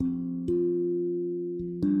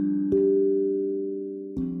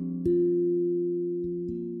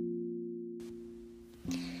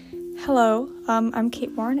Hello, I'm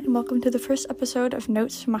Kate Warren, and welcome to the first episode of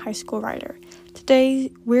Notes from a High School Writer.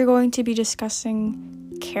 Today, we're going to be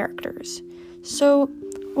discussing characters. So,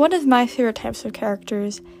 one of my favorite types of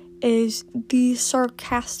characters is the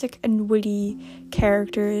sarcastic and witty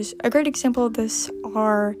characters. A great example of this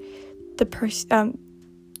are the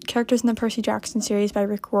characters in the Percy Jackson series by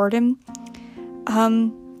Rick Riordan.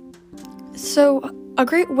 So, a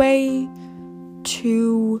great way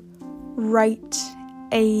to write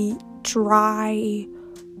a dry,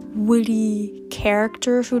 witty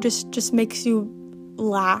character who just makes you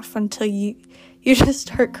laugh until you just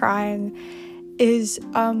start crying is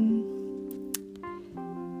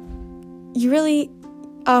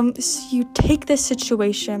you take this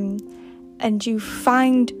situation and you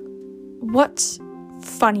find what's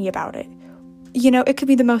funny about it. It could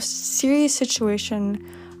be the most serious situation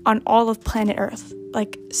on all of planet Earth,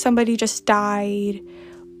 like somebody just died,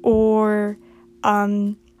 or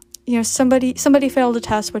somebody failed a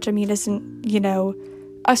test, which isn't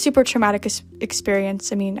a super traumatic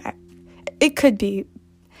experience. It could be,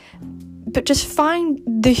 but just find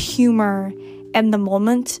the humor and the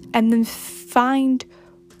moment, and then find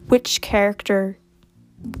which character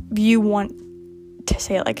you want to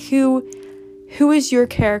say it. Like who is your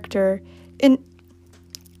character, and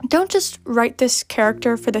don't just write this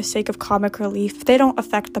character for the sake of comic relief. If they don't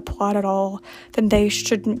affect the plot at all, then they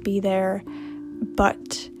shouldn't be there.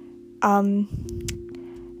 But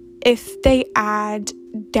if they add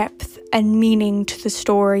depth and meaning to the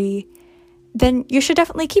story, then you should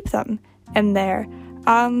definitely keep them in there.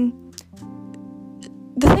 The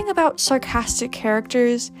thing about sarcastic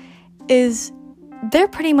characters is they're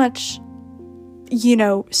pretty much,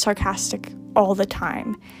 sarcastic all the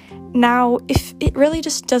time. Now, if it really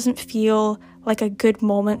just doesn't feel like a good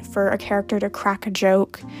moment for a character to crack a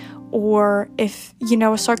joke, or if,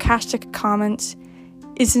 a sarcastic comment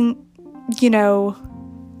isn't,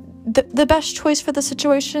 the best choice for the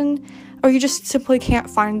situation, or you just simply can't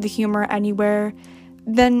find the humor anywhere,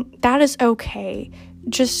 then that is okay.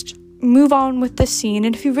 Just move on with the scene,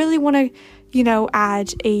 and if you really want to,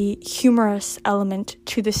 add a humorous element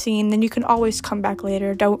to the scene, then you can always come back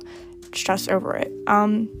later. Don't stress over it.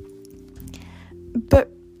 But,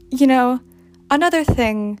 another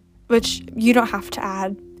thing, which you don't have to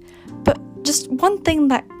add, but just one thing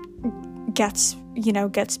that gets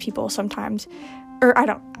people sometimes,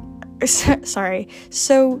 sorry.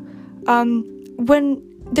 So, when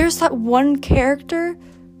there's that one character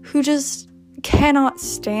who just cannot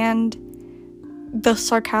stand the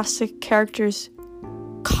sarcastic character's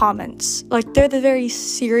comments. Like, they're the very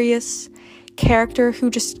serious character who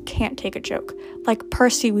just can't take a joke. Like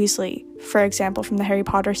Percy Weasley, for example, from the Harry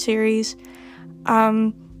Potter series.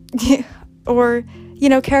 Or,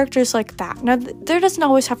 characters like that. Now, there doesn't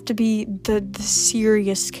always have to be the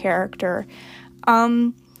serious character.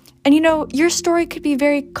 And, your story could be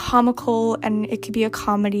very comical, and it could be a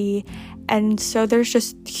comedy, and so there's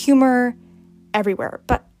just humor everywhere.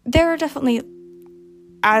 But there are definitely,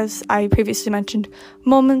 as I previously mentioned,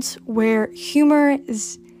 moments where humor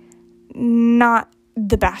is not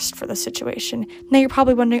the best for the situation. Now you're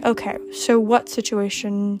probably wondering, okay, so what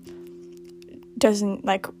situation doesn't,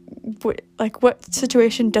 what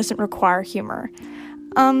situation doesn't require humor?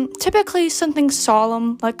 Typically something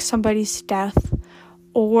solemn, like somebody's death,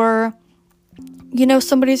 or,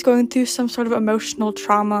 somebody's going through some sort of emotional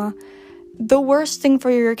trauma. The worst thing for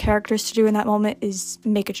your characters to do in that moment is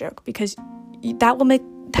make a joke, because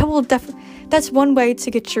that's one way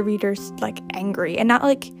to get your readers, angry, and not,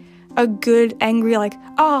 a good angry,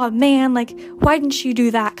 oh man, why didn't you do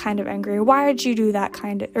that kind of angry, or why did you do that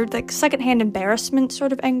kind of, or secondhand embarrassment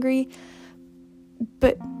sort of angry.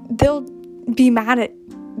 But they'll be mad at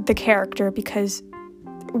the character because,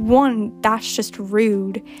 one, that's just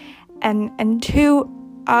rude, and two,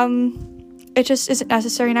 it just isn't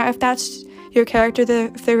necessary. Now, if that's your character,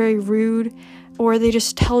 if they're very rude, or they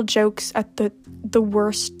just tell jokes at the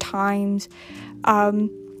worst times,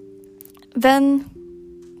 then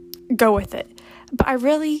go with it. But I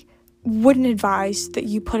really wouldn't advise that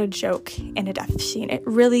you put a joke in a death scene. It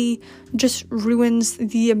really just ruins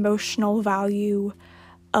the emotional value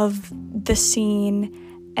of the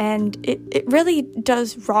scene, and it really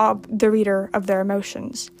does rob the reader of their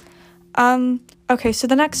emotions. Okay, so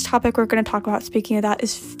the next topic we're going to talk about, speaking of that,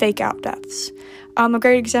 is fake out deaths. A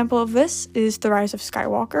great example of this is The Rise of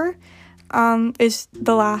Skywalker, is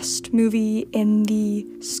the last movie in the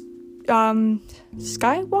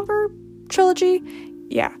Skywalker trilogy?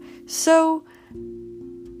 Yeah. So,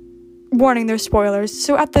 warning, there's spoilers.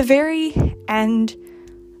 So at the very end,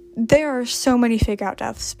 there are so many fake out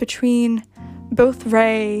deaths between both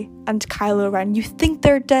Rey and Kylo Ren, you think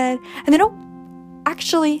they're dead, and then,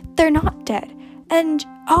 actually, they're not dead. And,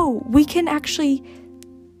 we can actually,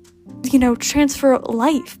 transfer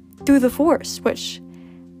life through the Force, which,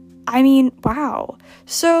 wow.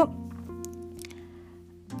 So,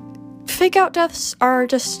 fake out deaths are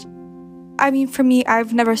just, for me,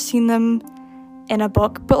 I've never seen them in a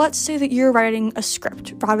book, but let's say that you're writing a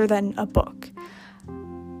script rather than a book.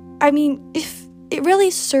 If it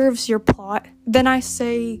really serves your plot, then I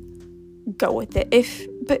say go with it.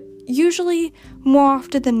 But usually, more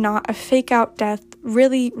often than not, a fake out death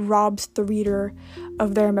really robs the reader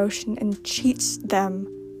of their emotion and cheats them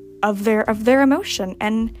of their emotion,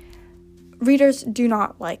 and readers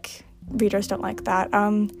don't like that.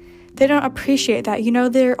 They don't appreciate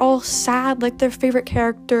that. They're all sad, like their favorite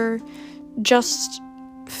character just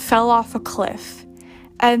fell off a cliff,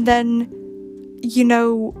 and then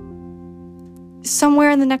somewhere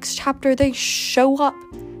in the next chapter they show up,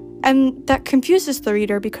 and that confuses the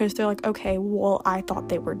reader because they're like, okay, well, I thought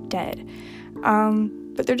they were dead,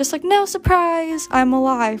 but they're just like, no, surprise, I'm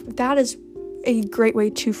alive. That is a great way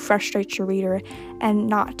to frustrate your reader, and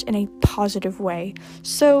not in a positive way.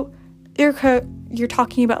 So you're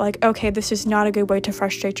talking about, like, okay, this is not a good way to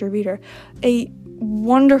frustrate your reader. A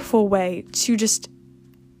wonderful way to just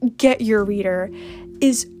get your reader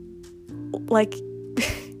is, like,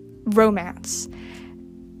 romance.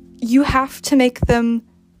 You have to make them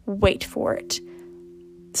wait for it.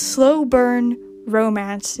 Slow burn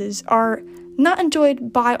romances are not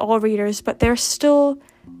enjoyed by all readers, but they're still,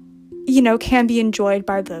 can be enjoyed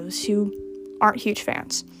by those who aren't huge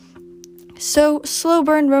fans. So slow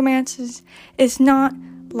burn romances is not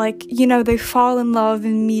like, they fall in love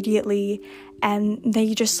immediately and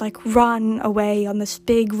they just, like, run away on this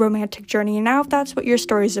big romantic journey. And now if that's what your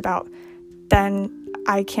story is about, then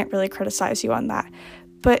I can't really criticize you on that.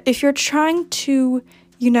 But if you're trying to,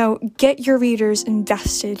 get your readers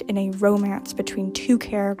invested in a romance between two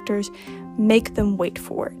characters, make them wait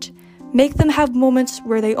for it. Make them have moments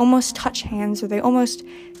where they almost touch hands or they almost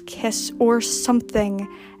kiss or something,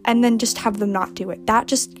 and then just have them not do it.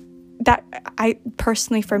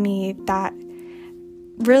 For me, that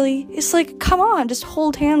really is like, come on, just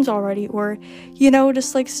hold hands already, or,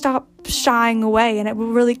 just, like, stop shying away, and it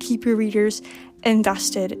will really keep your readers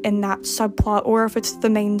invested in that subplot, or if it's the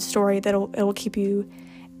main story, it'll keep you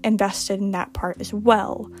invested in that part as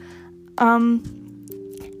well. And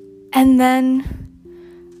then,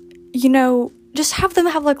 just have them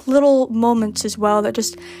have, like, little moments as well that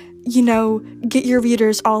just, get your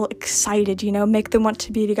readers all excited, make them want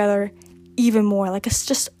to be together even more. Like, it's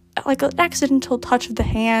just like an accidental touch of the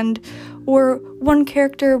hand, or one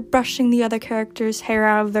character brushing the other character's hair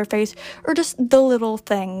out of their face, or just the little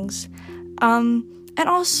things. And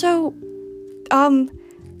also,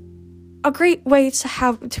 a great way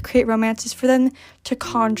to create romance is for them to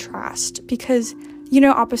contrast, because,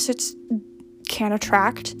 opposites can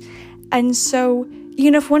attract. And so,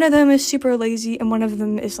 if one of them is super lazy and one of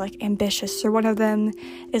them is, like, ambitious, or one of them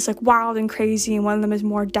is, like, wild and crazy and one of them is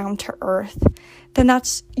more down to earth, then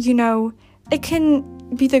that's, it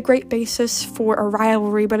can be the great basis for a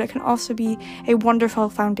rivalry, but it can also be a wonderful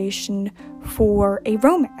foundation for a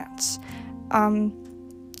romance.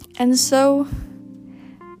 And so,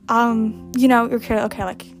 okay,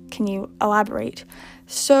 like, can you elaborate?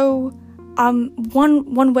 So,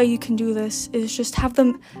 one way you can do this is just have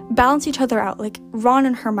them balance each other out, like Ron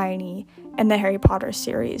and Hermione in the Harry Potter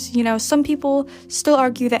series. Some people still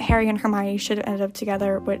argue that Harry and Hermione should have ended up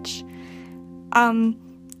together, which,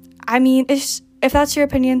 if that's your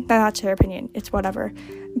opinion, then that's your opinion. It's whatever.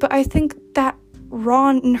 But I think that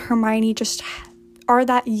Ron and Hermione just are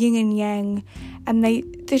that yin and yang, and they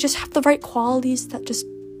just have the right qualities that just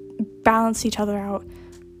balance each other out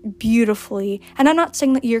beautifully. And I'm not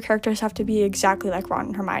saying that your characters have to be exactly like Ron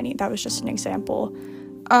and Hermione. That was just an example.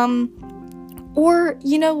 Or,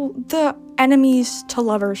 the enemies to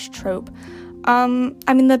lovers trope.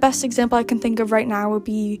 The best example I can think of right now would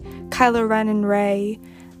be Kylo Ren and Rey.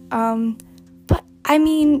 But,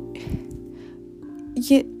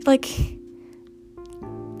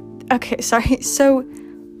 okay, sorry. So,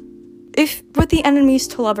 if with the enemies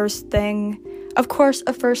to lovers thing, of course,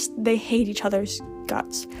 at first, they hate each other's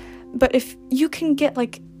guts. But if you can get,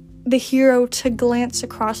 like, the hero to glance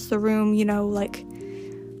across the room, like,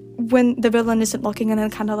 when the villain isn't looking, and then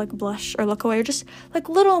kind of, like, blush or look away, or just, like,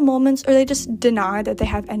 little moments, or they just deny that they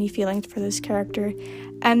have any feelings for this character,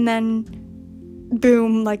 and then,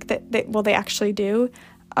 boom, like, they actually do.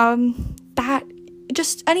 That,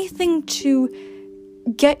 just anything to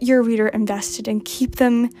get your reader invested and keep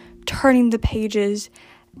them turning the pages,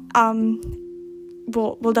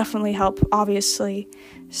 will definitely help, obviously.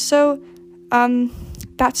 So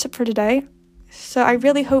that's it for today. So I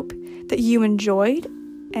really hope that you enjoyed,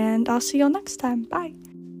 and I'll see you all next time. Bye.